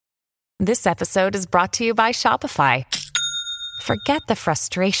This episode is brought to you by Shopify. Forget the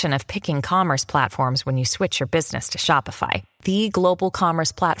frustration of picking commerce platforms when you switch your business to Shopify, the global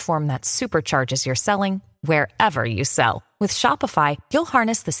commerce platform that supercharges your selling wherever you sell. With Shopify, you'll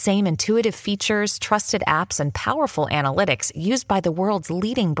harness the same intuitive features, trusted apps, and powerful analytics used by the world's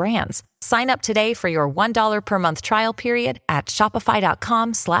leading brands. Sign up today for your $1 per month trial period at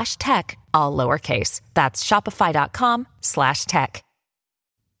shopify.com/tech, all lowercase. That's shopify.com/tech.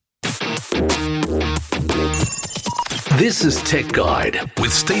 This is Tech Guide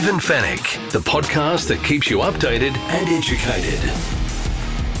with Stephen Fennick, the podcast that keeps you updated and educated.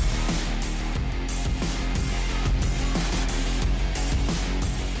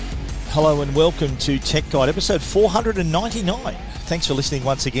 Hello and welcome to Tech Guide, episode 499. Thanks for listening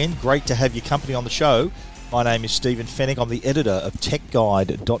once again. Great to have your company on the show. My name is Stephen Fennick. I'm the editor of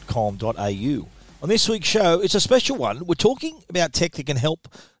techguide.com.au. On this week's show, it's a special one. We're talking about tech that can help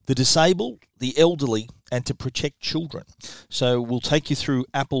the disabled, the elderly, and to protect children. So we'll take you through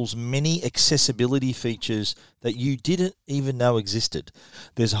Apple's many accessibility features that you didn't even know existed.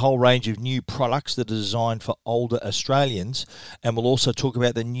 There's a whole range of new products that are designed for older Australians, and we'll also talk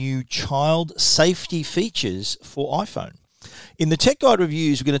about the new child safety features for iPhone. In the Tech Guide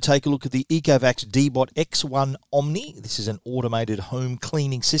reviews, we're going to take a look at the Ecovacs D-Bot X1 Omni. This is an automated home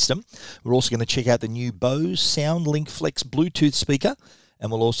cleaning system. We're also going to check out the new Bose SoundLink Flex Bluetooth speaker.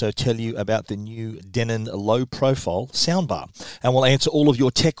 And we'll also tell you about the new Denon low-profile soundbar. And we'll answer all of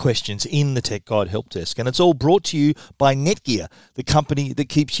your tech questions in the Tech Guide Help Desk. And it's all brought to you by Netgear, the company that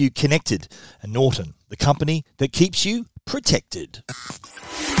keeps you connected, and Norton, the company that keeps you protected.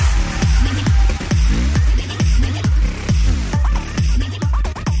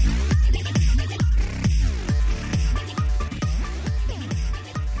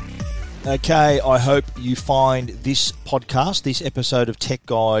 Okay, I hope you find this podcast, this episode of Tech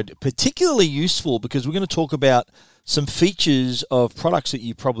Guide, particularly useful because we're going to talk about some features of products that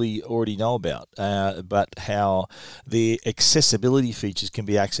you probably already know about, but how the accessibility features can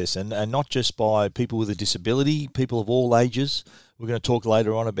be accessed, and not just by people with a disability, people of all ages. We're going to talk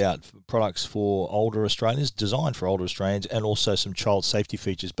later on about products for older Australians, designed for older Australians, and also some child safety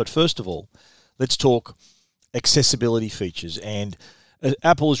features. But first of all, let's talk accessibility features. And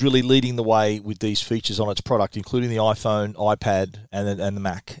Apple is really leading the way with these features on its product, including the iPhone, iPad, and the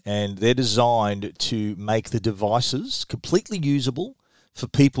Mac. And they're designed to make the devices completely usable for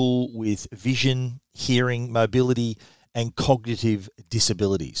people with vision, hearing, mobility, and cognitive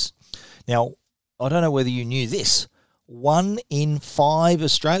disabilities. Now, I don't know whether you knew this. 1 in 5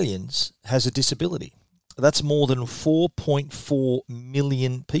 Australians has a disability. That's more than 4.4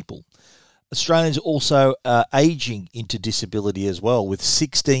 million people. Australians also are aging into disability as well, with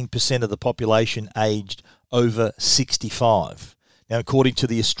 16% of the population aged over 65. Now, according to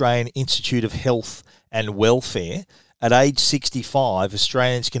the Australian Institute of Health and Welfare, at age 65,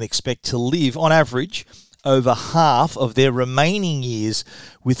 Australians can expect to live, on average, over half of their remaining years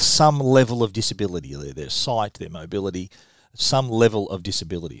with some level of disability, their sight, their mobility, some level of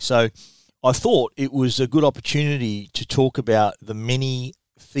disability. So I thought it was a good opportunity to talk about the many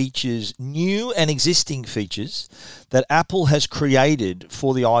features, new and existing features, that Apple has created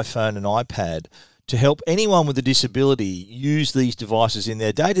for the iPhone and iPad to help anyone with a disability use these devices in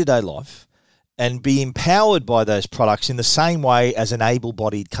their day-to-day life and be empowered by those products in the same way as an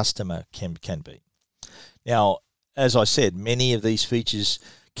able-bodied customer can be. Now, as I said, many of these features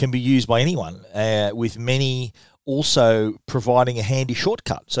can be used by anyone, with many also providing a handy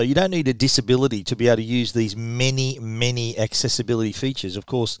shortcut. So you don't need a disability to be able to use these many accessibility features. Of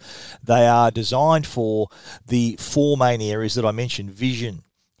course, they are designed for the 4 main areas that I mentioned: vision,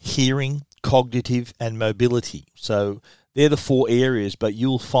 hearing, cognitive, and mobility. So they're the 4 areas, but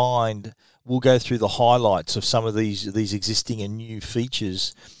you'll find we'll go through the highlights of some of these existing and new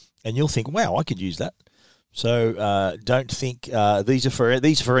features, and you'll think, wow, I could use that. So don't think these are for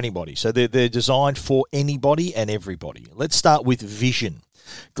anybody. So they're designed for anybody and everybody. Let's start with vision.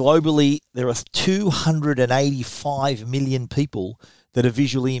 Globally, there are 285 million people that are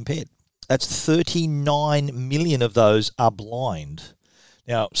visually impaired. That's 39 million of those are blind.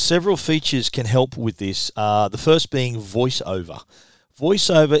 Now, several features can help with this. The first being VoiceOver.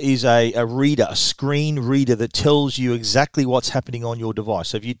 VoiceOver is a reader, a screen reader that tells you exactly what's happening on your device.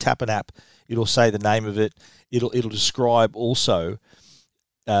 So if you tap an app, it'll say the name of it. It'll describe also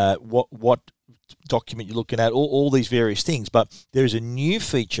what document you're looking at, all these various things. But there's a new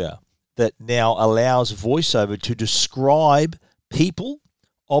feature that now allows VoiceOver to describe people,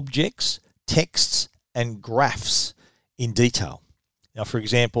 objects, texts, and graphs in detail. Now, for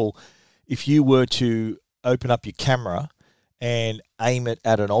example, if you were to open up your camera and aim it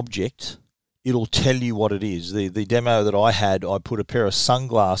at an object, it'll tell you what it is. The demo that I had, I put a pair of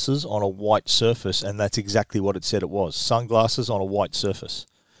sunglasses on a white surface, and that's exactly what it said it was. Sunglasses on a white surface.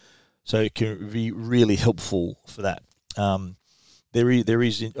 So it can be really helpful for that. There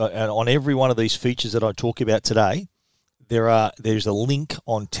is on every one of these features that I talk about today, there's a link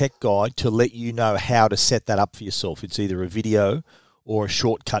on Tech Guide to let you know how to set that up for yourself. It's either a video or a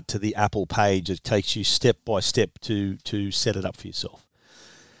shortcut to the Apple page that takes you step by step to set it up for yourself.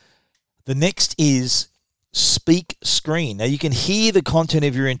 The next is Speak Screen. Now you can hear the content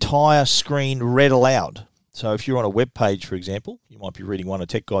of your entire screen read aloud. So if you're on a web page, for example, you might be reading one of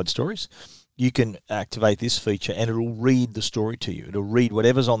Tech Guide stories, you can activate this feature and it'll read the story to you. It'll read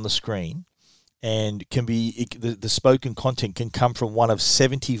whatever's on the screen, and the spoken content can come from one of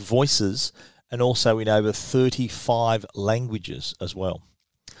 70 voices and also in over 35 languages as well.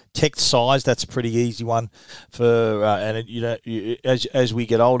 Text size, that's a pretty easy one for, as we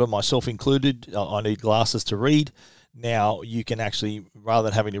get older, myself included, I need glasses to read. Now you can actually, rather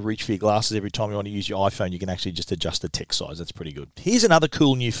than having to reach for your glasses every time you want to use your iPhone, you can actually just adjust the text size. That's pretty good. Here's another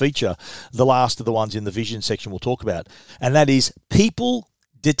cool new feature, the last of the ones in the vision section we'll talk about, and that is people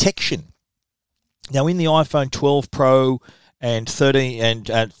detection. Now in the iPhone 12 Pro and 13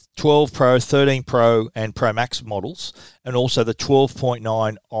 and 12 Pro, 13 Pro, and Pro Max models, and also the 12.9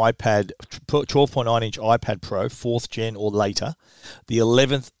 inch iPad Pro, 4th gen or later, the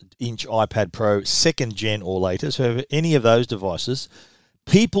 11th inch iPad Pro, 2nd gen or later. So any of those devices,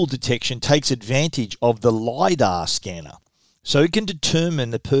 people detection takes advantage of the LiDAR scanner, so it can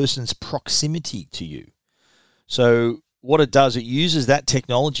determine the person's proximity to you. So what it does, it uses that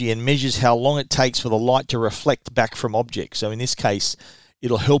technology and measures how long it takes for the light to reflect back from objects. So in this case,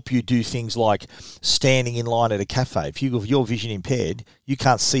 it'll help you do things like standing in line at a cafe. If you're vision impaired, you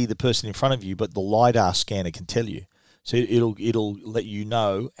can't see the person in front of you, but the LiDAR scanner can tell you. So it'll let you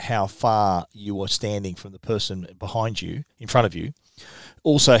know how far you are standing from the person behind you, in front of you.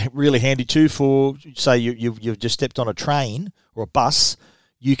 Also really handy too for, say, you've just stepped on a train or a bus,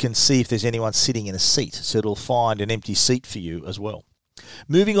 you can see if there's anyone sitting in a seat. So it'll find an empty seat for you as well.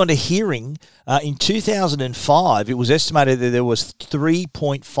 Moving on to hearing, in 2005, it was estimated that there was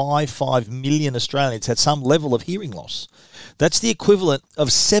 3.55 million Australians had some level of hearing loss. That's the equivalent of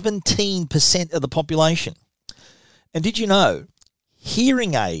 17% of the population. And did you know,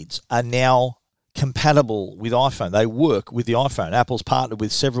 hearing aids are now compatible with iPhone. They work with the iPhone. Apple's partnered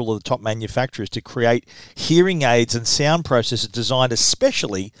with several of the top manufacturers to create hearing aids and sound processors designed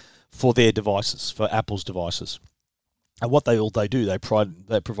especially for their devices, for Apple's devices. And what they do, they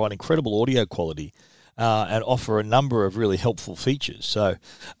provide incredible audio quality and offer a number of really helpful features. So,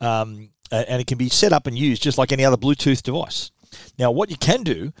 and it can be set up and used just like any other Bluetooth device. Now, what you can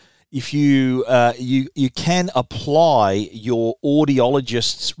do, if you can apply your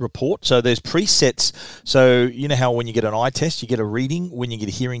audiologist's report. So there's presets. So you know how when you get an eye test, you get a reading. When you get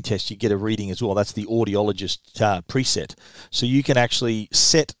a hearing test, you get a reading as well. That's the audiologist preset. So you can actually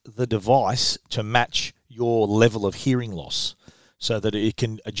set the device to match your level of hearing loss, so that it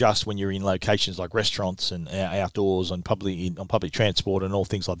can adjust when you're in locations like restaurants and outdoors on public transport and all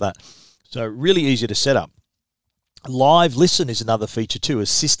things like that. So really easy to set up. Live Listen is another feature too,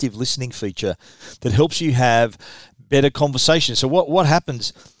 assistive listening feature that helps you have better conversation. So what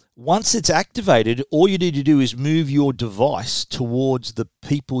happens, once it's activated, all you need to do is move your device towards the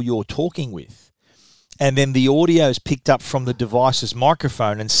people you're talking with. And then the audio is picked up from the device's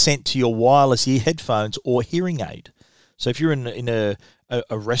microphone and sent to your wireless ear headphones or hearing aid. So if you're in a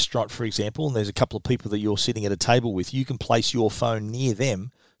restaurant, for example, and there's a couple of people that you're sitting at a table with, you can place your phone near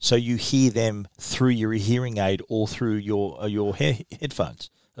them so you hear them through your hearing aid or through your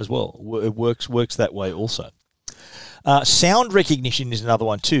headphones as well. It works that way also. Sound recognition is another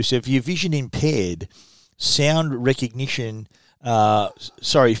one too. So if you're vision impaired, sound recognition...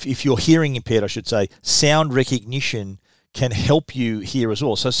 if you're hearing impaired, I should say, sound recognition can help you hear as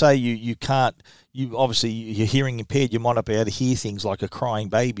well. So say you're hearing impaired, you might not be able to hear things like a crying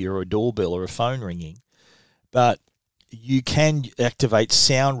baby or a doorbell or a phone ringing, but you can activate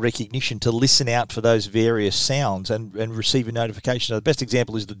sound recognition to listen out for those various sounds and receive a notification. So the best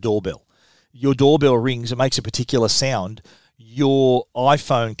example is the doorbell. Your doorbell rings, it makes a particular sound. Your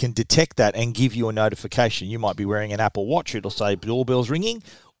iPhone can detect that and give you a notification. You might be wearing an Apple Watch. It'll say doorbell's ringing.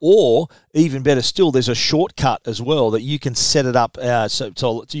 Or even better still, there's a shortcut as well that you can set it up.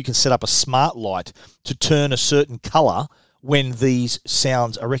 So you can set up a smart light to turn a certain color when these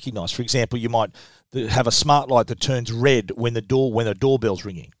sounds are recognized. For example, you might have a smart light that turns red when the doorbell's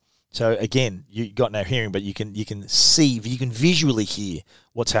ringing. So again, you got no hearing, but you can visually hear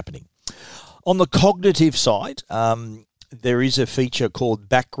what's happening. On the cognitive side, there is a feature called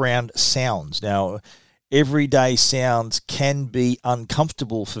background sounds. Now, everyday sounds can be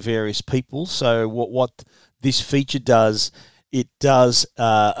uncomfortable for various people. So what this feature does, it does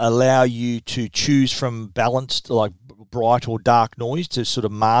allow you to choose from balanced, like bright or dark noise, to sort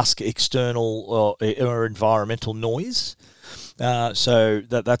of mask external or environmental noise. So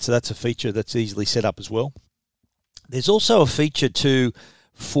that's a feature that's easily set up as well. There's also a feature too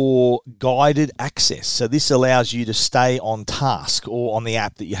for guided access. So this allows you to stay on task or on the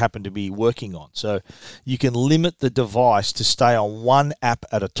app that you happen to be working on. So you can limit the device to stay on one app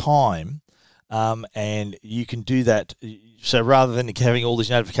at a time, and you can do that. So rather than having all these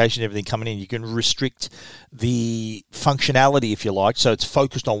notifications and everything coming in, you can restrict the functionality, if you like, so it's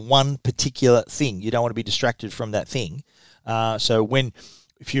focused on one particular thing. You don't want to be distracted from that thing.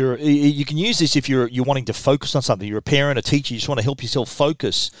 You can use this if you're wanting to focus on something. You're a parent, a teacher, you just want to help yourself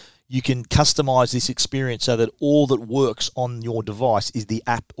focus. You can customize this experience so that all that works on your device is the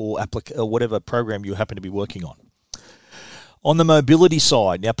app or whatever program you happen to be working on. On the mobility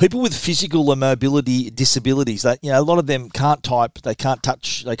side, now people with physical or mobility disabilities, a lot of them can't type, they can't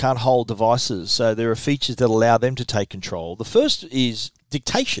touch, they can't hold devices. So there are features that allow them to take control. The first is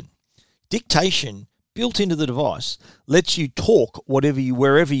dictation. Dictation, built into the device, lets you talk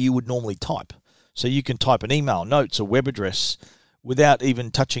wherever you would normally type. So you can type an email, notes, a web address without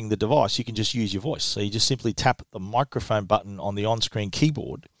even touching the device. You can just use your voice. So you just simply tap the microphone button on the on-screen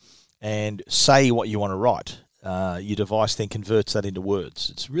keyboard and say what you want to write. Your device then converts that into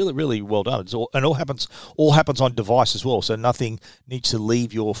words. It's really, really well done. All happens on device as well. So nothing needs to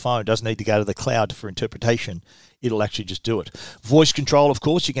leave your phone. Doesn't need to go to the cloud for interpretation. It'll actually just do it. Voice control, of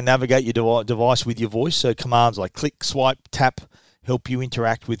course, you can navigate your device with your voice. So commands like click, swipe, tap help you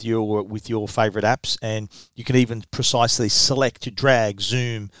interact with your favorite apps, and you can even precisely select, drag,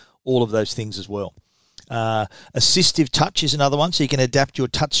 zoom, all of those things as well. Assistive touch is another one, so you can adapt your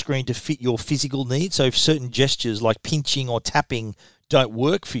touch screen to fit your physical needs. So if certain gestures like pinching or tapping don't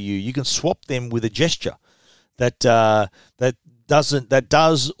work for you, you can swap them with a gesture that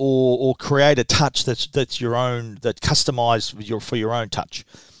does or create a touch that's your own, that customized for your own touch.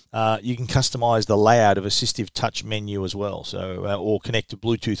 You can customize the layout of assistive touch menu as well, so or connect a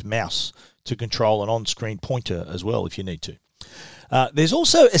Bluetooth mouse to control an on-screen pointer as well if you need to. There's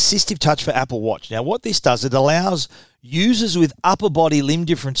also assistive touch for Apple Watch. Now, what this does, it allows users with upper body limb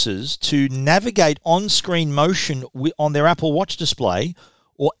differences to navigate on-screen motion on their Apple Watch display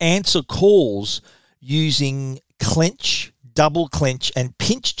or answer calls using clench, double clench, and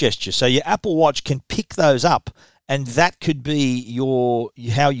pinch gestures. So your Apple Watch can pick those up, and that could be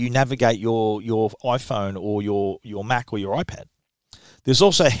how you navigate your iPhone or your Mac or your iPad. There's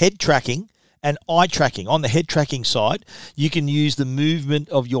also head tracking and eye tracking. On the head tracking side, you can use the movement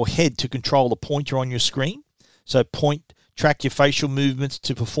of your head to control the pointer on your screen. So track your facial movements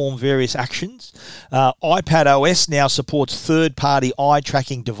to perform various actions. iPad OS now supports third-party eye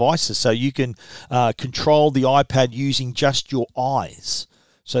tracking devices, so you can control the iPad using just your eyes.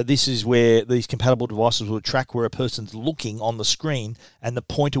 So this is where these compatible devices will track where a person's looking on the screen, and the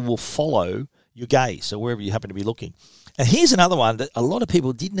pointer will follow your gaze, so wherever you happen to be looking. And here's another one that a lot of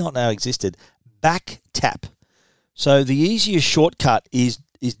people did not know existed, back tap. So the easiest shortcut is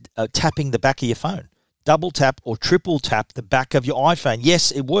tapping the back of your phone. Double tap or triple tap the back of your iPhone.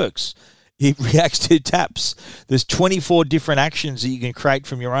 Yes, it works. It reacts to taps. There's 24 different actions that you can create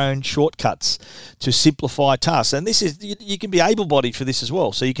from your own shortcuts to simplify tasks. And this is, you can be able-bodied for this as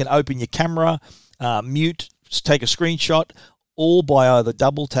well. So you can open your camera, mute, take a screenshot, all by either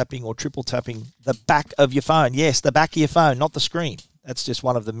double tapping or triple tapping the back of your phone. Yes, the back of your phone, not the screen. That's just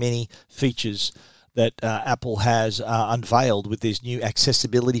one of the many features that Apple has unveiled with these new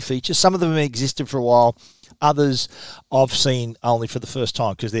accessibility features. Some of them have existed for a while. Others I've seen only for the first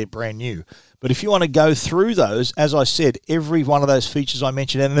time because they're brand new. But if you want to go through those, as I said, every one of those features I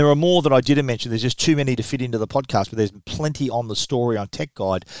mentioned, and there are more that I didn't mention, there's just too many to fit into the podcast, but there's plenty on the story on Tech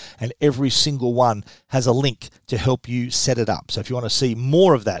Guide, and every single one has a link to help you set it up. So if you want to see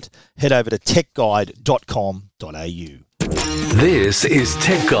more of that, head over to techguide.com.au. This is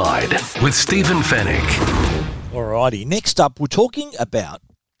Tech Guide with Stephen Fennick. Alrighty, next up, we're talking about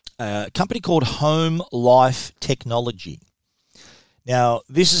a company called Home Life Technology. Now,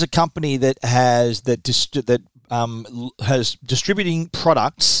 this is a company that has distributing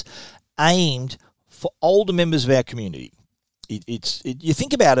products aimed for older members of our community. You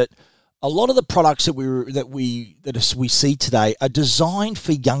think about it, a lot of the products that we see today are designed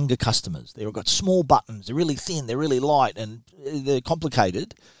for younger customers. They've got small buttons, they're really thin, they're really light, and they're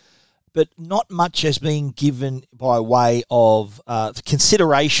complicated. but not much has been given by way of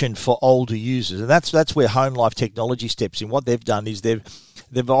consideration for older users. And that's where Home Life Technology steps in. What they've done is they're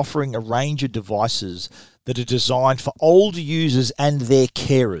offering a range of devices that are designed for older users and their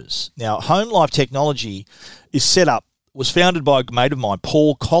carers. Now, Home Life Technology was founded by a mate of mine,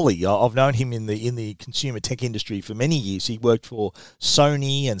 Paul Colley. I've known him in the consumer tech industry for many years. He worked for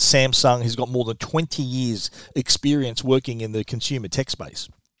Sony and Samsung. He's got more than 20 years experience working in the consumer tech space.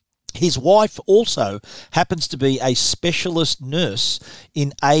 His wife also happens to be a specialist nurse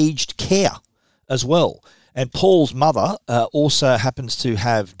in aged care as well. And Paul's mother also happens to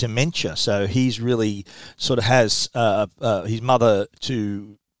have dementia, so he's really sort of has his mother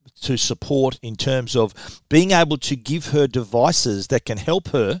to support in terms of being able to give her devices that can help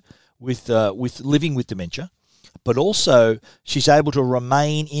her with living with dementia, but also she's able to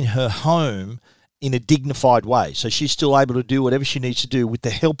remain in her home in a dignified way. So she's still able to do whatever she needs to do with the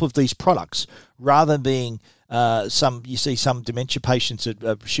help of these products, rather than being some dementia patients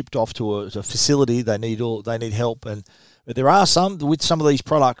are shipped off to a facility. They need help, but there are some with some of these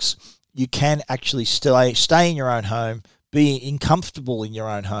products you can actually stay in your own home, be comfortable in your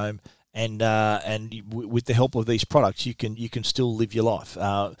own home, and with the help of these products, you can still live your life.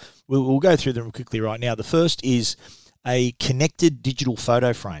 We'll go through them quickly right now. The first is a connected digital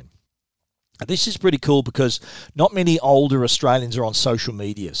photo frame. This is pretty cool because not many older Australians are on social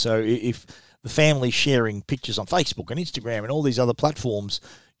media. So if the family's sharing pictures on Facebook and Instagram and all these other platforms,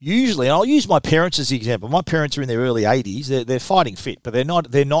 usually, and I'll use my parents as the example. My parents are in their early 80s. They're fighting fit, but they're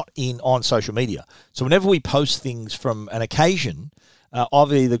not on social media. So whenever we post things from an occasion,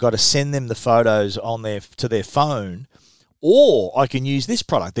 I've either got to send them the photos to their phone, or I can use this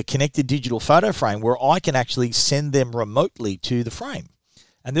product, the connected digital photo frame, where I can actually send them remotely to the frame.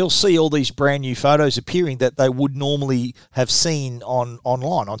 And they'll see all these brand new photos appearing that they would normally have seen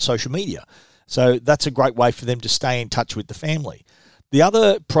online, on social media. So that's a great way for them to stay in touch with the family. The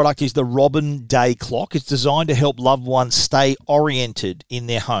other product is the Robin Day Clock. It's designed to help loved ones stay oriented in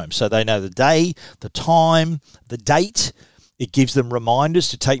their home. So they know the day, the time, the date. It gives them reminders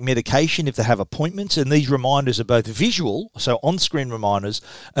to take medication if they have appointments. And these reminders are both visual, so on-screen reminders,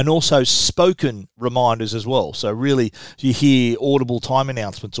 and also spoken reminders as well. So really, you hear audible time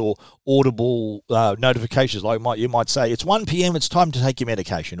announcements or audible notifications. Like you might say, it's 1 p.m., it's time to take your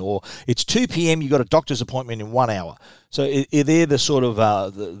medication. Or it's 2 p.m., you've got a doctor's appointment in 1 hour. So they're the sort of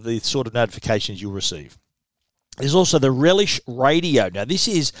the sort of notifications you'll receive. There's also the Relish Radio. Now, this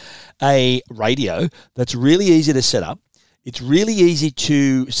is a radio that's really easy to set up. It's really easy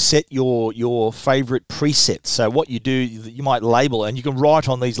to set your favourite presets. So what you do, you might label, and you can write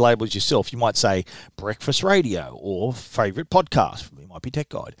on these labels yourself. You might say breakfast radio or favourite podcast. It might be Tech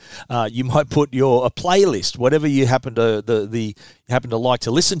Guide. You might put a playlist, whatever you happen to like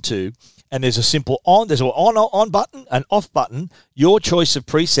to listen to. And there's a simple there's an on button, an off button, your choice of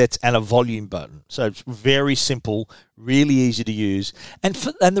presets, and a volume button. So it's very simple, really easy to use. And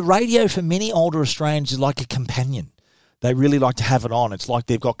the radio for many older Australians is like a companion. They really like to have it on. It's like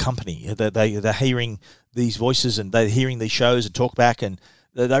they've got company. They're hearing these voices and they're hearing these shows and talk back, and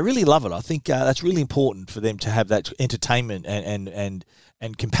they really love it. I think that's really important for them to have that entertainment and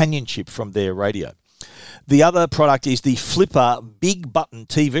companionship from their radio. The other product is the Flipper Big Button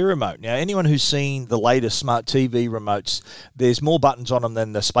TV Remote. Now, anyone who's seen the latest smart TV remotes, there's more buttons on them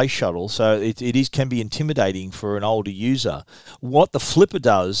than the Space Shuttle, so it can be intimidating for an older user. What the Flipper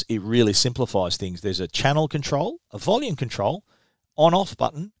does, it really simplifies things. There's a channel control, a volume control, on-off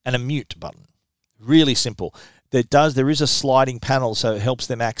button, and a mute button. Really simple. There is a sliding panel, so it helps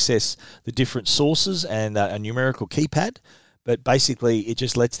them access the different sources and a numerical keypad. But basically, it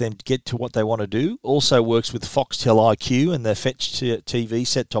just lets them get to what they want to do. Also works with Foxtel IQ and the Fetch TV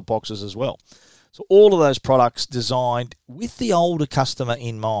set-top boxes as well. So all of those products designed with the older customer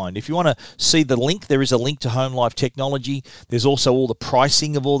in mind. If you want to see the link, there is a link to Home Life Technology. There's also all the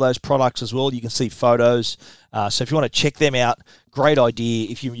pricing of all those products as well. You can see photos. So if you want to check them out, great idea.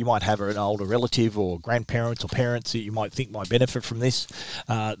 If you might have an older relative or grandparents or parents that you might think might benefit from this,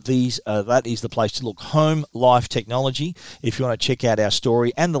 that is the place to look. Home Life Technology. If you want to check out our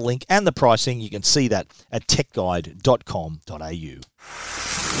story and the link and the pricing, you can see that at techguide.com.au.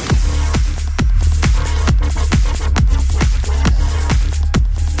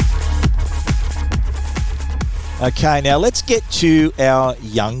 Okay, now let's get to our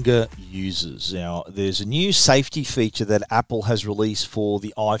younger users. Now, there's a new safety feature that Apple has released for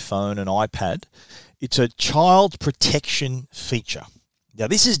the iPhone and iPad. It's a child protection feature. Now,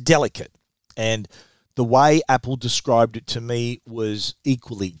 this is delicate, and the way Apple described it to me was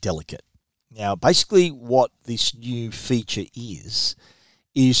equally delicate. Now, basically what this new feature is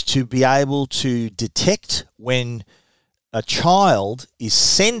is to be able to detect when a child is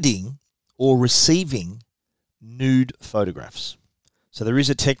sending or receiving nude photographs. So there is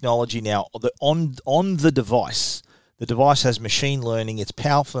a technology now that on the device. The device has machine learning. It's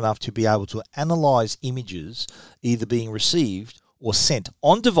powerful enough to be able to analyze images either being received or sent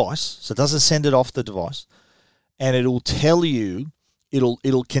on device. So it doesn't send it off the device, and it'll tell you.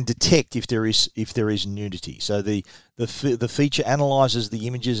 It'll can detect if there is nudity. So the feature analyzes the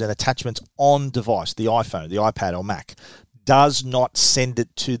images and attachments on device, the iPhone, the iPad or Mac, does not send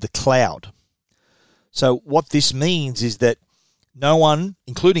it to the cloud. So what this means is that no one,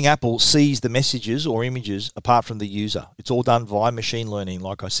 including Apple, sees the messages or images apart from the user. It's all done via machine learning,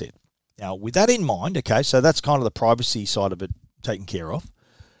 like I said. Now, with that in mind, okay, so that's kind of the privacy side of it taken care of.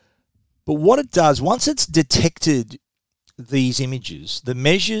 But what it does, once it's detected these images, the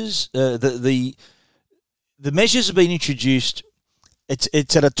measures the measures have been introduced.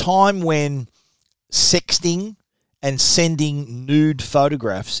 It's at a time when sexting and sending nude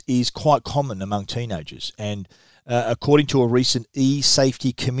photographs is quite common among teenagers. And according to a recent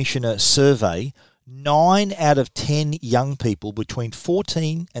eSafety Commissioner survey, 9 out of 10 young people between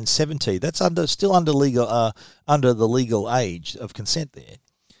 14 and 17, that's still under the legal age of consent there.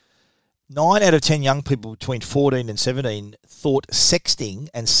 9 out of 10 young people between 14 and 17 thought sexting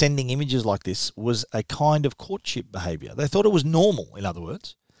and sending images like this was a kind of courtship behaviour. They thought it was normal, in other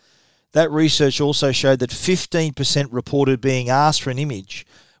words. That research also showed that 15% reported being asked for an image,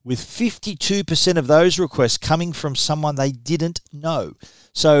 with 52% of those requests coming from someone they didn't know.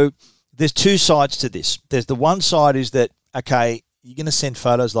 So there's two sides to this. There's the one side is that, okay, you're going to send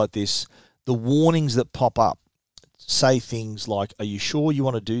photos like this. The warnings that pop up say things like, are you sure you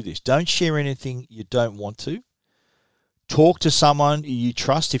want to do this? Don't share anything you don't want to. Talk to someone you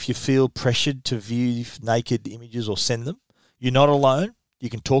trust if you feel pressured to view naked images or send them. You're not alone. You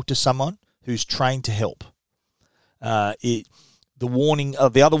can talk to someone who's trained to help. The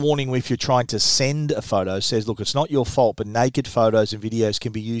other warning if you're trying to send a photo says, look, it's not your fault, but naked photos and videos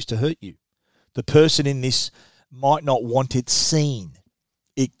can be used to hurt you. The person in this might not want it seen.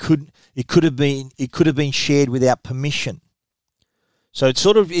 It could have been shared without permission. So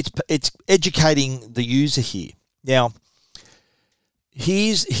it's educating the user here. Now,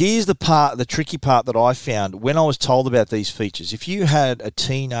 here's the tricky part that I found when I was told about these features. If you had a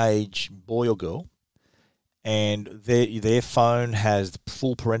teenage boy or girl and their phone has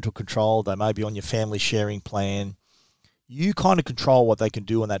full parental control, they may be on your family sharing plan, you kind of control what they can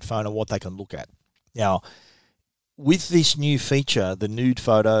do on that phone and what they can look at. Now, with this new feature, the nude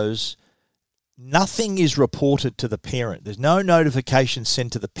photos, nothing is reported to the parent. There's no notification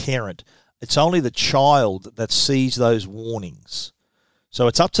sent to the parent. It's only the child that sees those warnings. So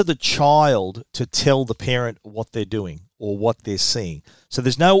it's up to the child to tell the parent what they're doing or what they're seeing. So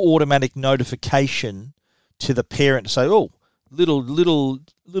there's no automatic notification to the parent to say, oh,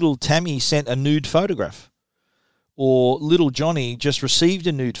 little Tammy sent a nude photograph, or little Johnny just received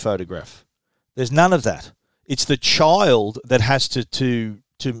a nude photograph. There's none of that. It's the child that has to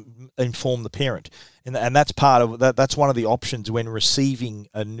inform the parent, and that's part of that. That's one of the options when receiving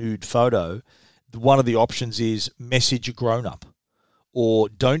a nude photo. One of the options is message a grown-up, or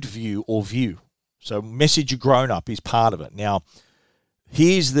don't view or view. So message a grown-up is part of it. Now,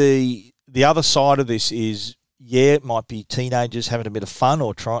 here's the other side of this is, yeah, it might be teenagers having a bit of fun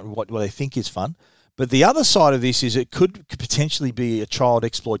or trying what they think is fun, but the other side of this is it could potentially be a child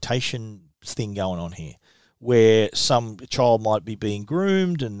exploitation thing going on here, where some child might be being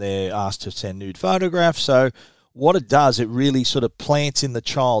groomed and they're asked to send nude photographs. So what it does, it really sort of plants in the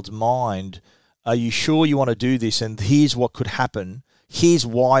child's mind, are you sure you want to do this? And here's what could happen. Here's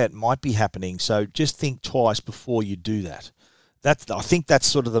why it might be happening. So just think twice before you do that. I think that's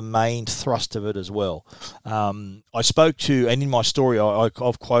sort of the main thrust of it as well. I spoke to, and in my story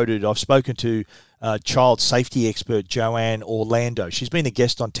I've spoken to child safety expert Joanne Orlando. She's been a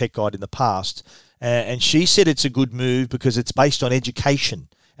guest on Tech Guide in the past, and she said it's a good move because it's based on education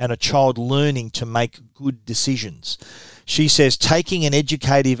and a child learning to make good decisions. She says taking an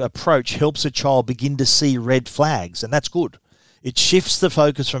educative approach helps a child begin to see red flags, and that's good. It shifts the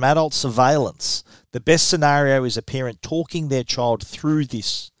focus from adult surveillance. The best scenario is a parent talking their child through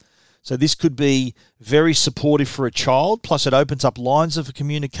this. So this could be very supportive for a child, plus it opens up lines of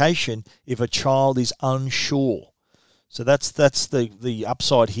communication if a child is unsure. So that's the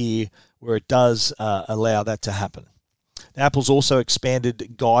upside here, where it does allow that to happen. Apple's also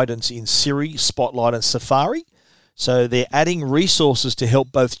expanded guidance in Siri, Spotlight and Safari. So they're adding resources to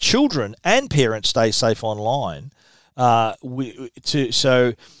help both children and parents stay safe online.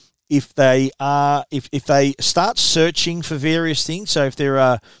 So if they start searching for various things, so if there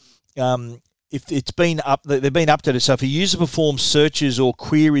are if it's been they've been updated. So if a user performs searches or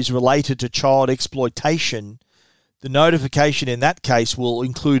queries related to child exploitation, the notification in that case will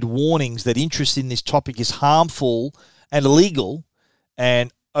include warnings that interest in this topic is harmful and illegal,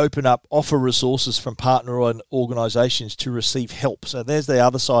 and offer resources from partner organisations to receive help. So there's the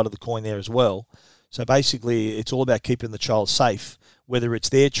other side of the coin there as well. So basically, it's all about keeping the child safe, whether it's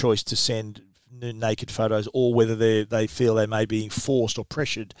their choice to send naked photos or whether they feel they may be forced or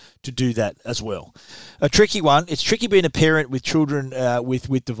pressured to do that as well. A tricky one. It's tricky being a parent with children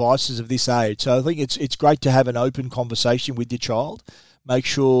with devices of this age. So I think it's great to have an open conversation with your child. Make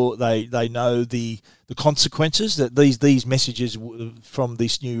sure they know the consequences, that these messages from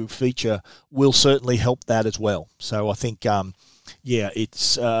this new feature will certainly help that as well. So I think,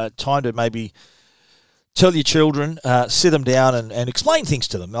 it's time to maybe tell your children, sit them down and explain things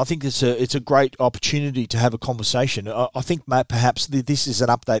to them. I think it's a great opportunity to have a conversation. I think perhaps this is an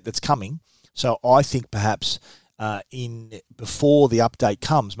update that's coming. So I think perhaps before the update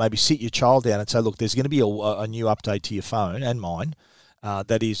comes, maybe sit your child down and say, look, there's going to be a new update to your phone and mine.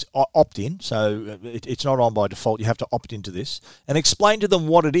 That is opt-in, so it's not on by default. You have to opt into this and explain to them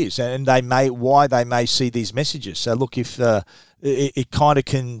what it is and why they may see these messages. So look, if it kind of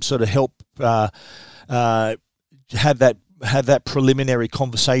can sort of help have that preliminary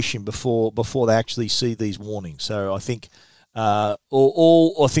conversation before they actually see these warnings. So I think I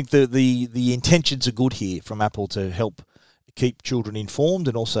think the intentions are good here from Apple to help keep children informed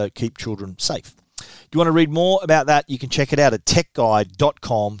and also keep children safe. If you want to read more about that, you can check it out at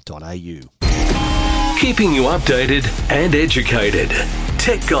techguide.com.au. Keeping you updated and educated.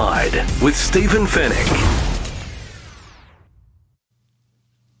 Tech Guide with Stephen Fennick.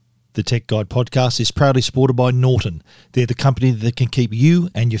 The Tech Guide podcast is proudly supported by Norton. They're the company that can keep you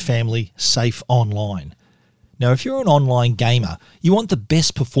and your family safe online. Now, if you're an online gamer, you want the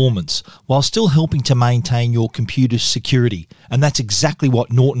best performance while still helping to maintain your computer's security, and that's exactly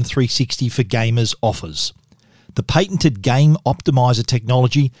what Norton 360 for Gamers offers. The patented Game Optimizer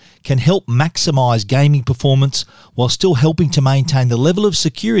technology can help maximize gaming performance while still helping to maintain the level of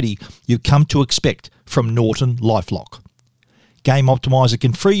security you've come to expect from Norton LifeLock. Game Optimizer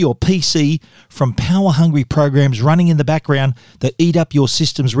can free your PC from power-hungry programs running in the background that eat up your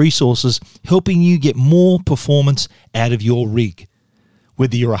system's resources, helping you get more performance out of your rig.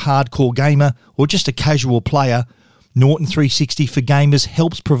 Whether you're a hardcore gamer or just a casual player, Norton 360 for Gamers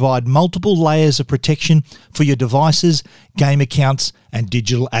helps provide multiple layers of protection for your devices, game accounts, and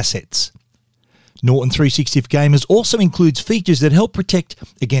digital assets. Norton 360 for Gamers also includes features that help protect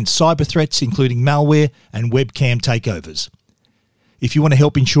against cyber threats, including malware and webcam takeovers. If you want to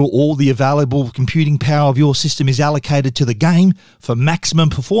help ensure all the available computing power of your system is allocated to the game for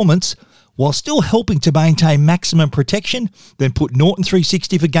maximum performance, while still helping to maintain maximum protection, then put Norton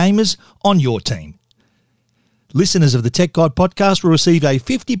 360 for Gamers on your team. Listeners of the Tech Guide podcast will receive a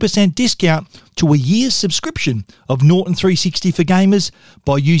 50% discount to a year's subscription of Norton 360 for Gamers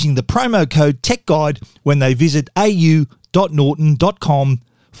by using the promo code TechGuide when they visit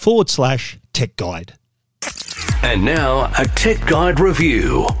au.norton.com/TechGuide. And now, a Tech Guide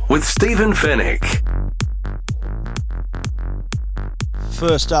review with Stephen Fennick.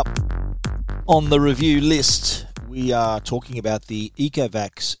 First up on the review list, we are talking about the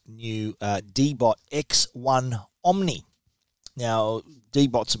Ecovacs new D-Bot X1 Omni. Now,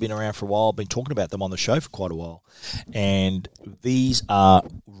 D-Bots have been around for a while. I've been talking about them on the show for quite a while. And these are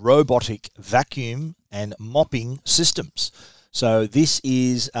robotic vacuum and mopping systems. So this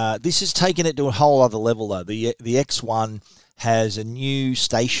is taking it to a whole other level, though. The X1 has a new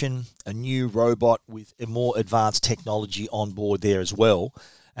station, a new robot with a more advanced technology on board there as well.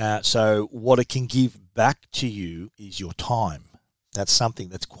 So what it can give back to you is your time. That's something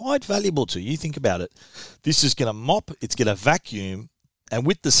that's quite valuable to you. Think about it. This is going to mop, it's going to vacuum, and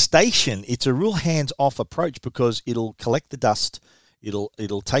with the station, it's a real hands-off approach because it'll collect the dust.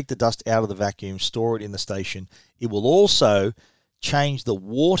 It'll take the dust out of the vacuum, store it in the station. It will also change the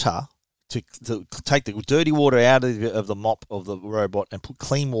water to take the dirty water out of the mop of the robot and put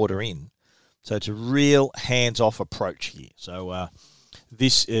clean water in. So it's a real hands-off approach here. So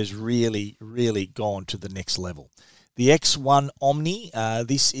this is really, really gone to the next level. The X1 Omni,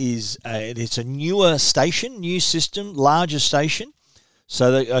 it's a newer station, new system, larger station.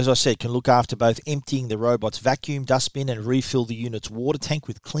 So that, as I said, can look after both emptying the robot's vacuum dustbin and refill the unit's water tank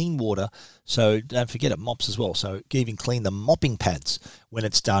with clean water. So don't forget it mops as well. So even clean the mopping pads when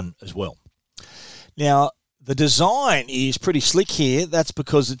it's done as well. Now, The design is pretty slick here. That's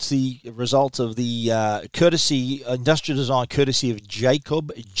because it's the result of the industrial design courtesy of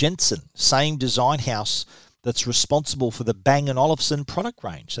Jacob Jensen, same design house that's responsible for the Bang & Olufsen product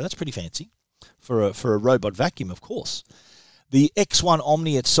range. So that's pretty fancy for a robot vacuum, of course. The X1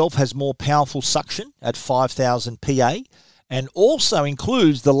 Omni itself has more powerful suction at 5,000 PA and also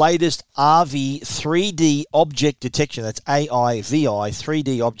includes the latest RV 3D object detection. That's AIVI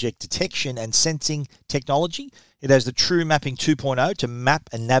 3D object detection and sensing technology. It has the True Mapping 2.0 to map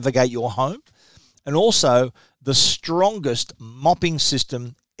and navigate your home, and also the strongest mopping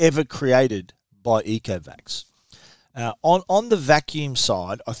system ever created by Ecovacs. On the vacuum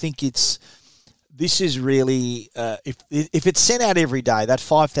side, I think this is really, if it's sent out every day, that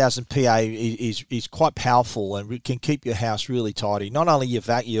 5,000 PA is quite powerful and it can keep your house really tidy. Not only you're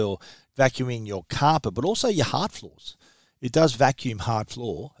vacuuming your carpet, but also your hard floors. It does vacuum hard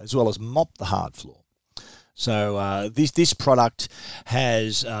floor as well as mop the hard floor. So this product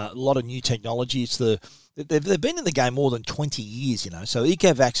has a lot of new technology. They've been in the game more than 20 years, you know. So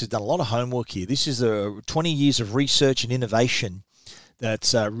Ecovacs has done a lot of homework here. This is 20 years of research and innovation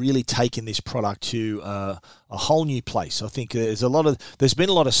that's really taken this product to a whole new place. I think there's been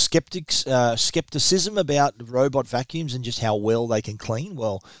a lot of skepticism about robot vacuums and just how well they can clean.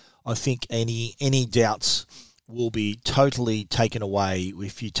 Well, I think any doubts will be totally taken away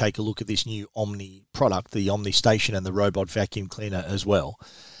if you take a look at this new Omni product, the Omni Station and the robot vacuum cleaner as well.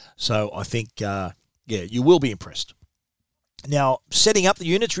 So I think, you will be impressed. Now, setting up the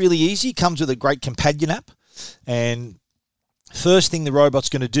unit's really easy. Comes with a great companion app, and first thing the robot's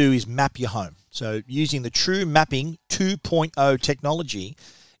going to do is map your home. So using the True Mapping 2.0 technology,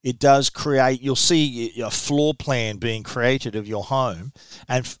 it does create, you'll see a floor plan being created of your home.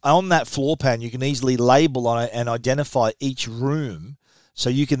 And on that floor plan, you can easily label on it and identify each room. So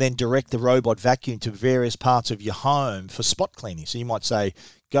you can then direct the robot vacuum to various parts of your home for spot cleaning. So you might say,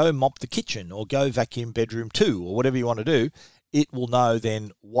 go mop the kitchen or go vacuum bedroom 2 or whatever you want to do. It will know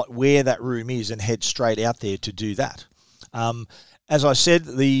then where that room is and head straight out there to do that. As I said,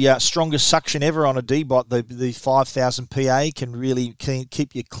 the strongest suction ever on a D-Bot, the 5,000 PA can really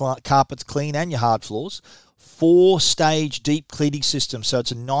keep your carpets clean and your hard floors. 4-stage deep cleaning system, so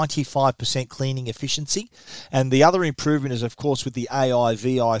it's a 95% cleaning efficiency. And the other improvement is, of course, with the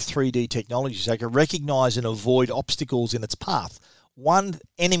AIVI 3D technology, so it can recognize and avoid obstacles in its path. One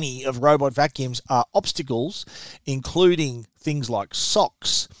enemy of robot vacuums are obstacles, including things like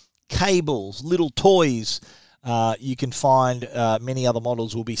socks, cables, little toys. You can find many other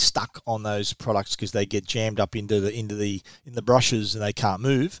models will be stuck on those products because they get jammed up in the brushes and they can't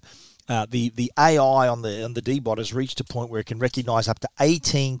move. The AI on the D-Bot has reached a point where it can recognise up to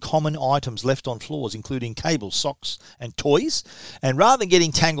 18 common items left on floors, including cables, socks, and toys. And rather than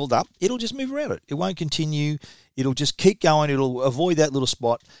getting tangled up, it'll just move around it. It won't continue. It'll just keep going. It'll avoid that little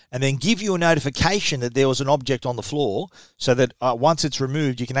spot and then give you a notification that there was an object on the floor, so that once it's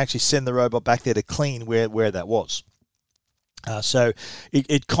removed, you can actually send the robot back there to clean where that was. So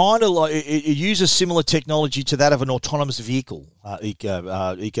it kind of like it uses similar technology to that of an autonomous vehicle.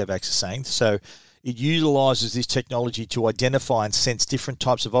 Ecovacs is saying so. It utilises this technology to identify and sense different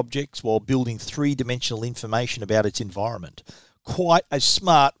types of objects while building 3-dimensional information about its environment. Quite a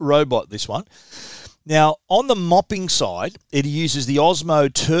smart robot, this one. Now, on the mopping side, it uses the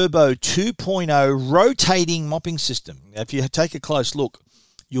Osmo Turbo 2.0 rotating mopping system. Now, if you take a close look,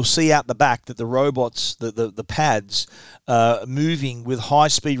 you'll see out the back that the robots, the pads, are moving with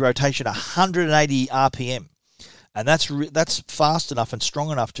high-speed rotation, 180 RPM. And that's fast enough and strong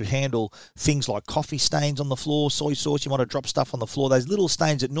enough to handle things like coffee stains on the floor, soy sauce, you want to drop stuff on the floor, those little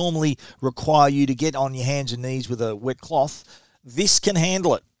stains that normally require you to get on your hands and knees with a wet cloth. This can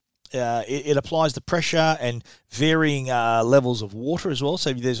handle it. It applies the pressure and varying levels of water as well.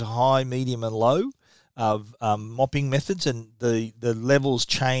 So there's a high, medium, and low of mopping methods, and the levels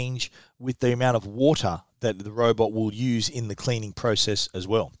change with the amount of water that the robot will use in the cleaning process as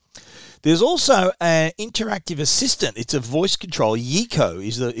well. There's also an interactive assistant. It's a voice control. Yiko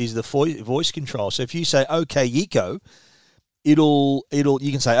is the voice control. So if you say, "Okay, Yiko," you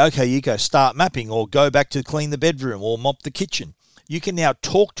can say, "Okay, Yiko, start mapping," or "Go back to clean the bedroom," or "Mop the kitchen." You can now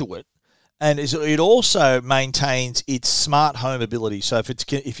talk to it, and it also maintains its smart home ability. So if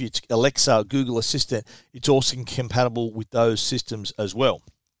it's Alexa, Google Assistant, it's also compatible with those systems as well.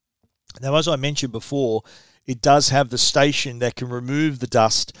 Now, as I mentioned before, it does have the station that can remove the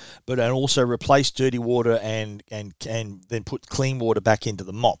dust, but and also replace dirty water and then put clean water back into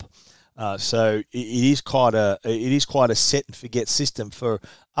the mop. So it is quite a set and forget system for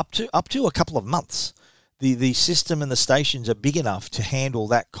up to a couple of months. The system and the stations are big enough to handle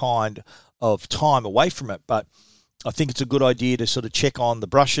that kind of time away from it. But I think it's a good idea to sort of check on the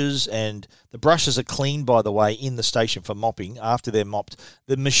brushes, and the brushes are cleaned, by the way, in the station for mopping after they're mopped.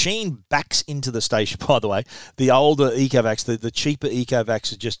 The machine backs into the station, by the way. The older Ecovacs, the cheaper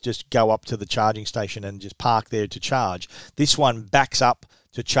Ecovacs just go up to the charging station and just park there to charge. This one backs up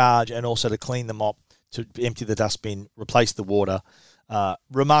to charge and also to clean the mop, to empty the dustbin, replace the water.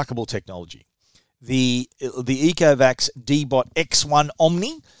 Remarkable technology. The Ecovacs D-Bot X1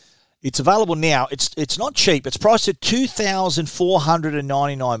 Omni. It's available now. It's not cheap. It's priced at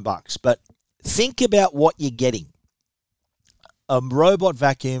 $2,499. But think about what you're getting: a robot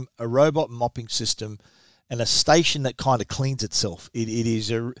vacuum, a robot mopping system, and a station that kind of cleans itself.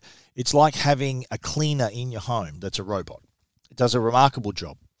 It's like having a cleaner in your home that's a robot. It does a remarkable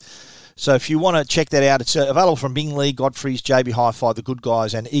job. So if you want to check that out, it's available from Bingley, Godfrey's, JB Hi-Fi, The Good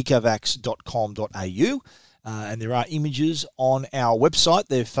Guys, and ecovacs.com.au. And there are images on our website.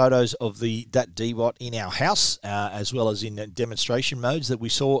 There are photos of that D-Bot in our house, as well as in demonstration modes that we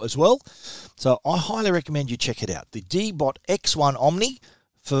saw as well. So I highly recommend you check it out. The D-Bot X1 Omni.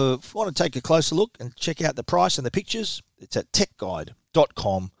 If you want to take a closer look and check out the price and the pictures, it's at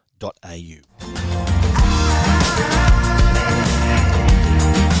techguide.com.au.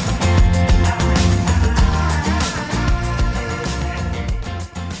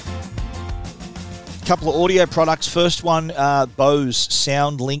 Couple of audio products. First one, Bose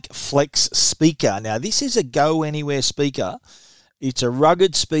SoundLink Flex speaker. Now, this is a go-anywhere speaker. It's a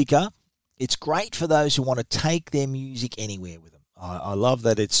rugged speaker. It's great for those who want to take their music anywhere with them. I love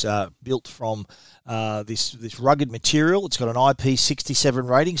that it's built from this rugged material. It's got an IP67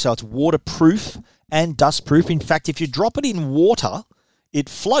 rating, so it's waterproof and dustproof. In fact, if you drop it in water, it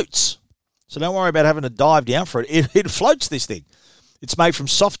floats. So don't worry about having to dive down for it. It floats, this thing. It's made from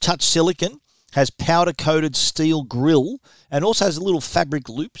soft touch silicon, has powder-coated steel grill, and also has a little fabric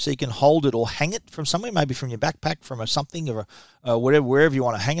loop so you can hold it or hang it from somewhere, maybe from your backpack, from something, or wherever you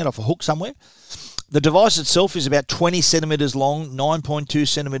want to hang it off a hook somewhere. The device itself is about 20 centimetres long, 9.2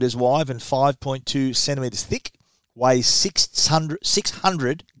 centimetres wide, and 5.2 centimetres thick. Weighs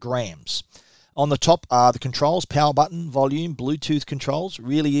 600 grams. On the top are the controls: power button, volume, Bluetooth controls.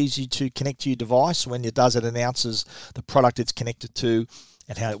 Really easy to connect to your device. When it does, it announces the product it's connected to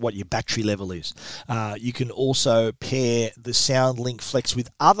and what your battery level is. You can also pair the SoundLink Flex with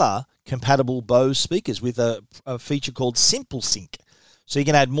other compatible Bose speakers with a feature called Simple Sync. So you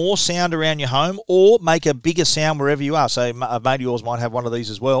can add more sound around your home or make a bigger sound wherever you are. So a mate of yours might have one of these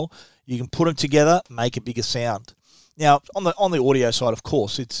as well. You can put them together, make a bigger sound. Now, on the audio side, of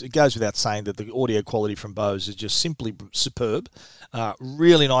course, it goes without saying that the audio quality from Bose is just simply superb.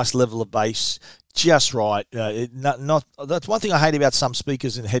 Really nice level of bass, just right. That's one thing I hate about some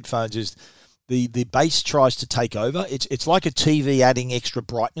speakers and headphones is the bass tries to take over. It's like a TV adding extra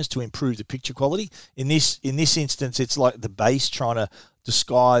brightness to improve the picture quality. In this instance, it's like the bass trying to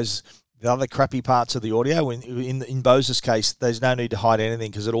disguise the other crappy parts of the audio. In Bose's case, there's no need to hide anything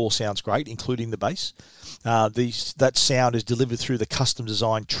because it all sounds great, including the bass. That sound is delivered through the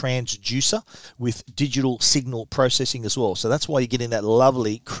custom-designed transducer with digital signal processing as well. So that's why you're getting that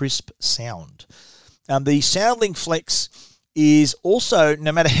lovely, crisp sound. The SoundLink Flex is also,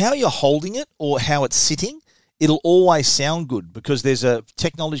 no matter how you're holding it or how it's sitting, it'll always sound good because there's a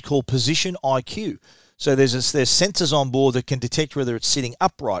technology called Position IQ. So there's sensors on board that can detect whether it's sitting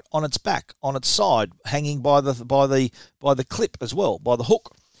upright, on its back, on its side, hanging by the clip as well, by the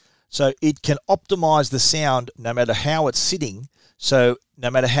hook. So it can optimize the sound no matter how it's sitting. So no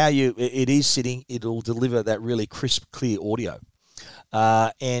matter how it is sitting, it'll deliver that really crisp, clear audio.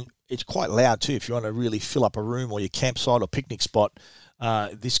 And it's quite loud too. If you want to really fill up a room or your campsite or picnic spot,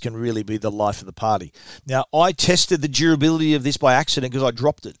 this can really be the life of the party. Now, I tested the durability of this by accident because I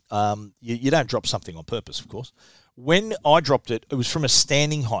dropped it. You don't drop something on purpose, of course. When I dropped it, it was from a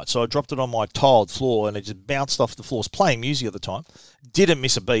standing height. So I dropped it on my tiled floor and it just bounced off the floor. I was playing music at the time. Didn't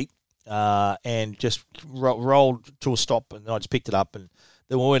miss a beat. And just rolled to a stop, and I just picked it up, and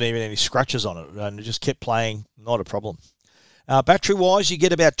there weren't even any scratches on it, and it just kept playing, not a problem. Battery-wise, you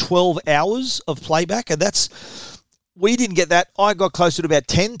get about 12 hours of playback, and we didn't get that. I got closer to about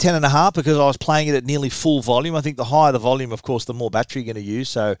 10 and a half because I was playing it at nearly full volume. I think the higher the volume, of course, the more battery you're going to use,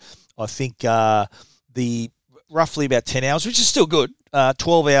 so I think the roughly about 10 hours, which is still good.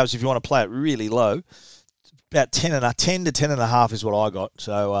 12 hours if you want to play it really low. About 10 to 10 and a half is what I got.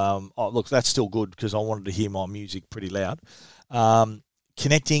 So, look, that's still good because I wanted to hear my music pretty loud.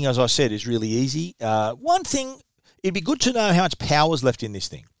 Connecting, as I said, is really easy. One thing, it'd be good to know how much power is left in this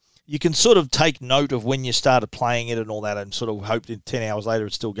thing. You can sort of take note of when you started playing it and all that and sort of hope that 10 hours later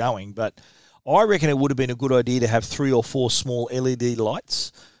it's still going. But I reckon it would have been a good idea to have 3 or 4 small LED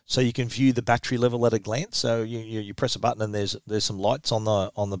lights so you can view the battery level at a glance. So you press a button and there's some lights on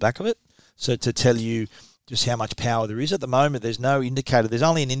the back of it, so to tell you just how much power there is. At the moment, there's no indicator. There's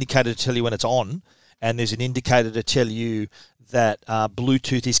only an indicator to tell you when it's on, and there's an indicator to tell you that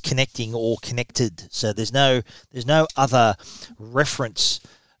Bluetooth is connecting or connected. So there's no other reference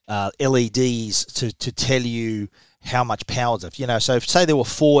LEDs to tell you how much power it's. So if, say there were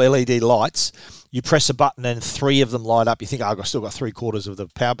 4 LED lights, you press a button and 3 of them light up. You think, I've still got 3/4 of the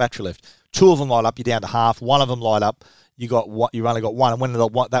power battery left. 2 of them light up, you're down to half. 1 of them light up, you've only got 1. And when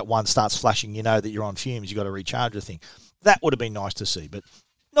that one starts flashing, you know that you're on fumes. You've got to recharge the thing. That would have been nice to see, but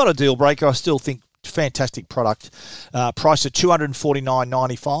not a deal breaker. I still think fantastic product. Priced at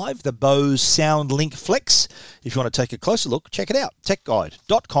 $249.95. The Bose SoundLink Flex. If you want to take a closer look, check it out.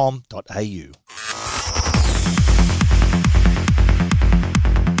 techguide.com.au.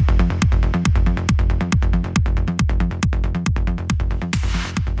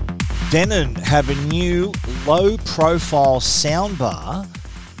 Denon have a new low-profile soundbar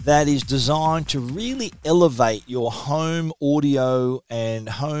that is designed to really elevate your home audio and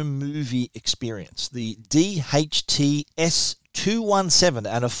home movie experience. The DHT S217,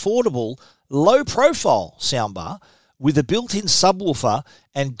 an affordable, low-profile soundbar with a built-in subwoofer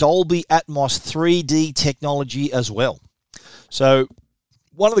and Dolby Atmos 3D technology as well. So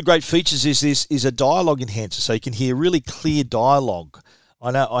one of the great features is a dialogue enhancer, so you can hear really clear dialogue.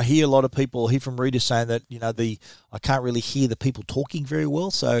 I hear a lot of people, from readers saying that, I can't really hear the people talking very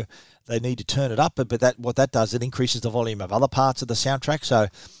well, so they need to turn it up. But what that does, it increases the volume of other parts of the soundtrack. So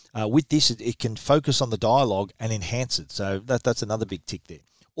with this, it can focus on the dialogue and enhance it. So that's another big tick there.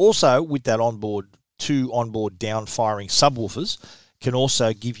 Also, with that two onboard down-firing subwoofers, can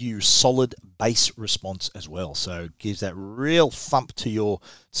also give you solid bass response as well. So it gives that real thump to your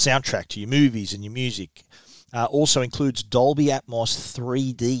soundtrack, to your movies and your music. Also includes Dolby Atmos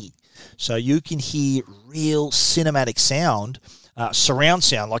 3D. So you can hear real cinematic sound, surround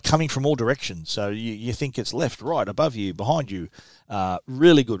sound, like coming from all directions. So you think it's left, right, above you, behind you.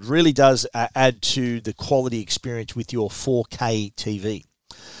 Really good. Really does add to the quality experience with your 4K TV.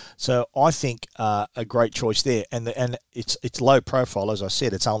 So I think a great choice there. And it's low profile, as I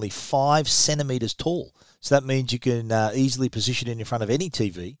said. It's only 5 centimetres tall. So that means you can easily position it in front of any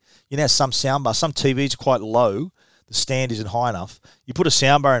TV. Some soundbar, some TVs are quite low. The stand isn't high enough. You put a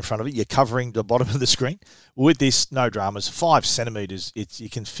soundbar in front of it, you're covering the bottom of the screen. With this, no dramas, 5 centimetres, you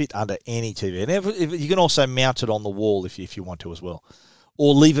can fit under any TV. And you can also mount it on the wall if you want to as well.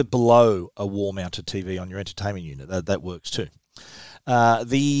 Or leave it below a wall-mounted TV on your entertainment unit. That works too.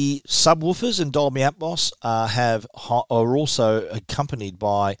 The subwoofers and Dolby Atmos are also accompanied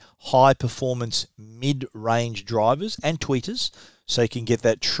by high-performance mid-range drivers and tweeters, so you can get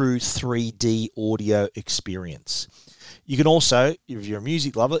that true 3D audio experience. You can also, if you're a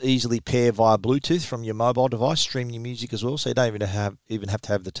music lover, easily pair via Bluetooth from your mobile device, stream your music as well, so you don't even have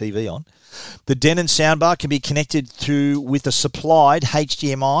to have the TV on. The Denon soundbar can be connected with the supplied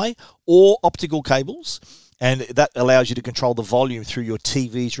HDMI or optical cables, and that allows you to control the volume through your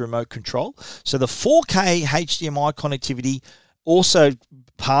TV's remote control. So the 4K HDMI connectivity also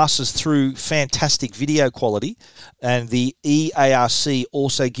passes through fantastic video quality, and the eARC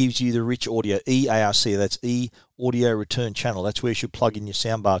also gives you the rich audio. eARC, that's Audio Return Channel. That's where you should plug in your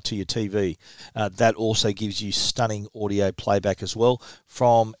soundbar to your TV. That also gives you stunning audio playback as well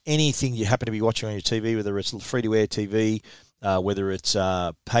from anything you happen to be watching on your TV, whether it's free-to-air TV, whether it's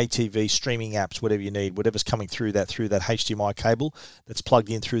pay TV, streaming apps, whatever you need, whatever's coming through that HDMI cable that's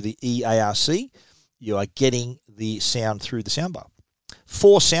plugged in through the eARC, you are getting the sound through the soundbar.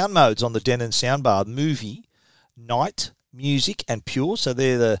 4 sound modes on the Denon soundbar: movie, night, music, and pure. So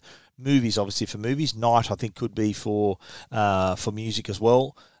they're the movies, obviously, for movies. Night, I think, could be for music as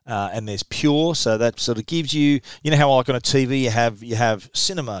well. And there's pure, so that sort of gives you, how like on a TV you have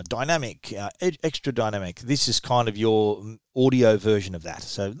cinema, dynamic, extra dynamic. This is kind of your audio version of that.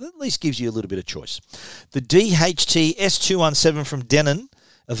 So at least gives you a little bit of choice. The DHT S217 from Denon,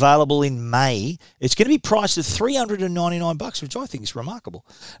 available in May. It's going to be priced at $399, which I think is remarkable.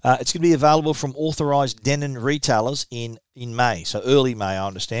 It's going to be available from authorised Denon retailers in May, so early May, I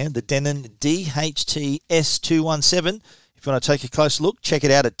understand. The Denon DHT S217. If you want to take a closer look, check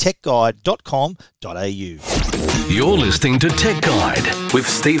it out at techguide.com.au. You're listening to Tech Guide with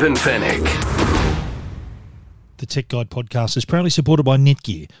Stephen Fennick. The Tech Guide podcast is proudly supported by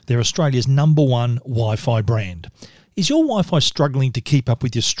Netgear. They're Australia's #1 Wi-Fi brand. Is your Wi-Fi struggling to keep up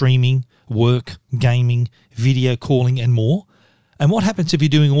with your streaming, work, gaming, video calling and more? And what happens if you're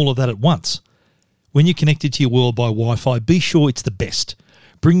doing all of that at once? When you're connected to your world by Wi-Fi, be sure it's the best.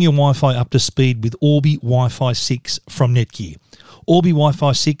 Bring your Wi-Fi up to speed with Orbi Wi-Fi 6 from Netgear. Orbi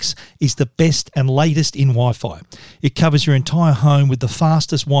Wi-Fi 6 is the best and latest in Wi-Fi. It covers your entire home with the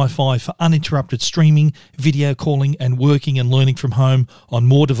fastest Wi-Fi for uninterrupted streaming, video calling, and working and learning from home on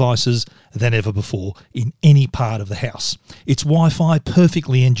more devices than ever before in any part of the house. It's Wi-Fi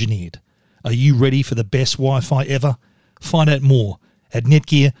perfectly engineered. Are you ready for the best Wi-Fi ever? Find out more at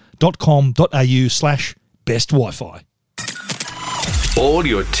netgear.com.au/best Wi-Fi. All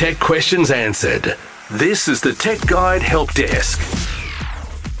your tech questions answered. This is the Tech Guide Help Desk.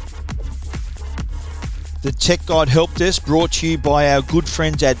 The Tech Guide Help Desk brought to you by our good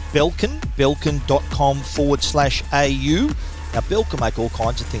friends at Belkin, belkin.com/au. Now, Belkin make all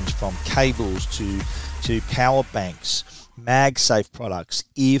kinds of things from cables to power banks, MagSafe products,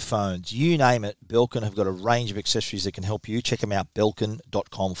 earphones, you name it. Belkin have got a range of accessories that can help you. Check them out,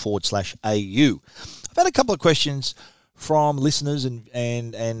 belkin.com/au. I've had a couple of questions from listeners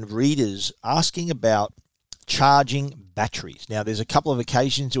and readers asking about charging batteries. Now, there's a couple of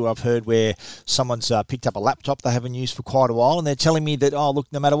occasions where I've heard where someone's picked up a laptop they haven't used for quite a while, and they're telling me that, oh, look,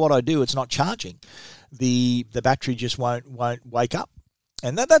 no matter what I do, it's not charging. The battery just won't wake up.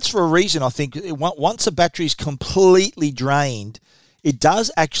 And that's for a reason, I think. Once a battery is completely drained, it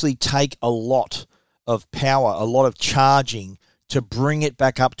does actually take a lot of power, a lot of charging to bring it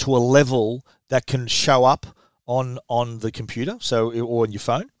back up to a level that can show up on the computer, or on your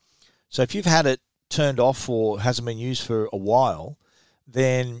phone. So if you've had it turned off or hasn't been used for a while,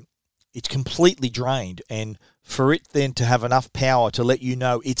 then it's completely drained. And for it then to have enough power to let you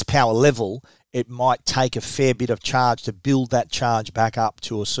know its power level, it might take a fair bit of charge to build that charge back up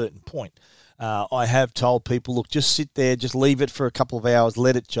to a certain point. I have told people, look, just sit there, just leave it for a couple of hours,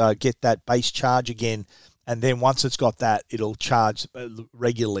 let it get that base charge again. And then once it's got that, it'll charge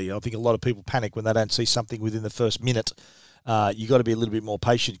regularly. I think a lot of people panic when they don't see something within the first minute. You got to be a little bit more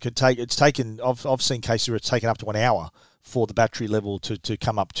patient. I've seen cases where it's taken up to 1 hour for the battery level to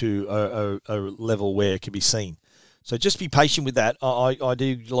come up to a level where it can be seen. So just be patient with that. I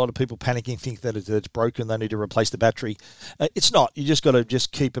do a lot of people panicking, think that it's broken, they need to replace the battery. It's not. You just got to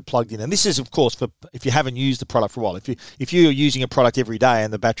just keep it plugged in. And this is, of course, for if you haven't used the product for a while. If you're using a product every day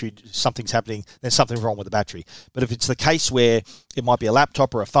and the battery, something's happening, there's something wrong with the battery. But if it's the case where it might be a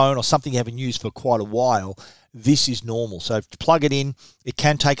laptop or a phone or something you haven't used for quite a while, this is normal. So to plug it in, it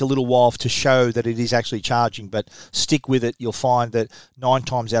can take a little while to show that it is actually charging, but stick with it. You'll find that 9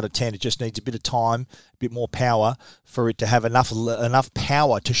 times out of 10, it just needs a bit of time, a bit more power for it to have enough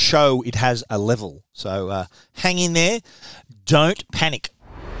power to show it has a level. So hang in there. Don't panic.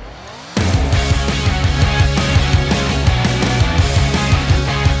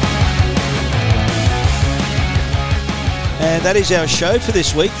 And that is our show for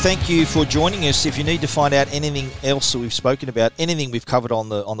this week. Thank you for joining us. If you need to find out anything else that we've spoken about, anything we've covered on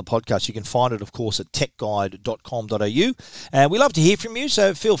the podcast, you can find it, of course, at techguide.com.au. And we love to hear from you,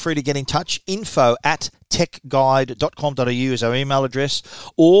 so feel free to get in touch. info@techguide.com.au is our email address.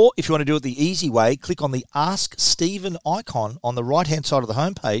 Or if you want to do it the easy way, click on the Ask Stephen icon on the right-hand side of the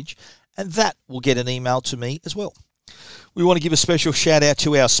homepage, and that will get an email to me as well. We want to give a special shout out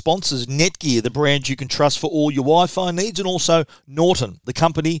to our sponsors, Netgear, the brand you can trust for all your Wi-Fi needs, and also Norton, the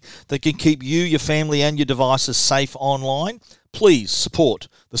company that can keep you, your family and your devices safe online. Please support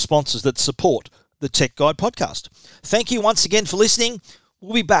the sponsors that support the Tech Guide podcast. Thank you once again for listening.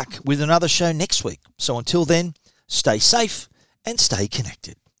 We'll be back with another show next week. So until then, stay safe and stay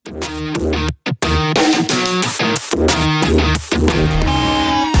connected.